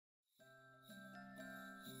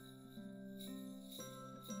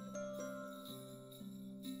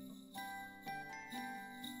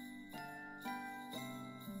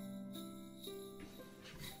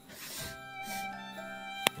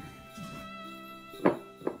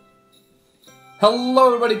Hello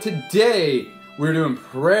everybody, today we're doing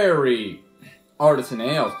Prairie Artisan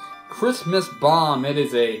Ales Christmas Bomb. It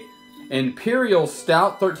is a Imperial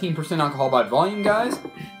Stout, 13% alcohol by volume, guys.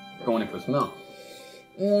 Going in for a smell.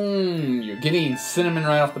 You're getting cinnamon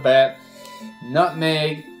right off the bat,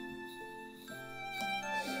 nutmeg,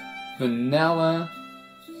 vanilla,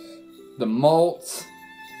 the malts,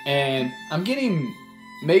 and I'm getting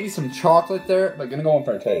maybe some chocolate there, but gonna go in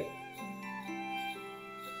for a taste.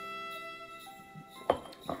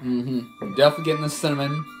 Definitely getting the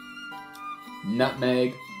cinnamon,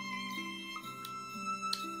 nutmeg.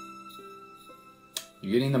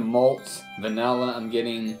 You're getting the malts, vanilla. I'm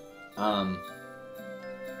getting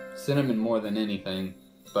cinnamon more than anything,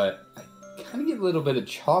 but I kind of get a little bit of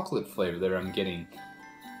chocolate flavor there. I'm getting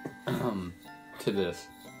to this,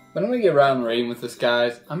 but I'm gonna get round rating with this,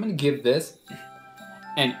 guys. I'm gonna give this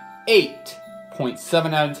an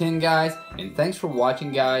 8.7 out of 10, guys. And thanks for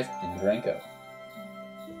watching, guys. And drink up.